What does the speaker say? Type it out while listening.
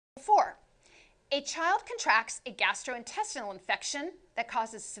4. A child contracts a gastrointestinal infection that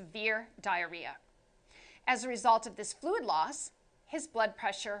causes severe diarrhea. As a result of this fluid loss, his blood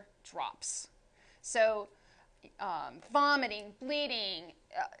pressure drops. So vomiting, bleeding,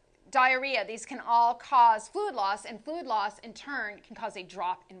 diarrhea, these can all cause fluid loss, and fluid loss in turn can cause a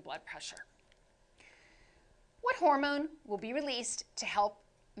drop in blood pressure. What hormone will be released to help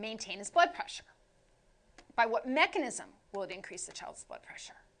maintain his blood pressure? By what mechanism will it increase the child's blood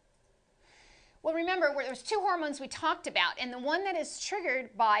pressure? Well, remember, there's 2 hormones we talked about, and the one that is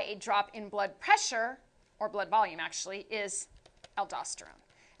triggered by a drop in blood pressure, or blood volume actually, is aldosterone.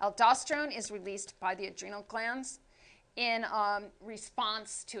 Aldosterone is released by the adrenal glands in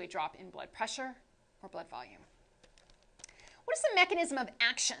response to a drop in blood pressure or blood volume. What is the mechanism of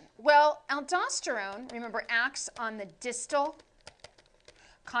action? Well, aldosterone, remember, acts on the distal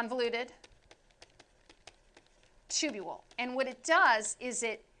convoluted tubule. And what it does is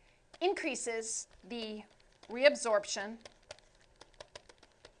it increases the reabsorption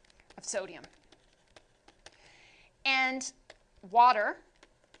of sodium. And water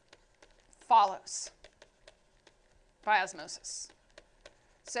follows by osmosis.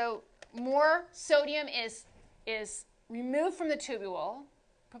 So more sodium is removed from the tubule,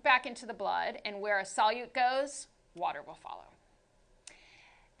 put back into the blood, and where a solute goes, water will follow.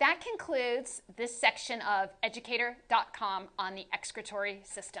 That concludes this section of Educator.com on the excretory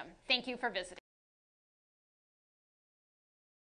system. Thank you for visiting.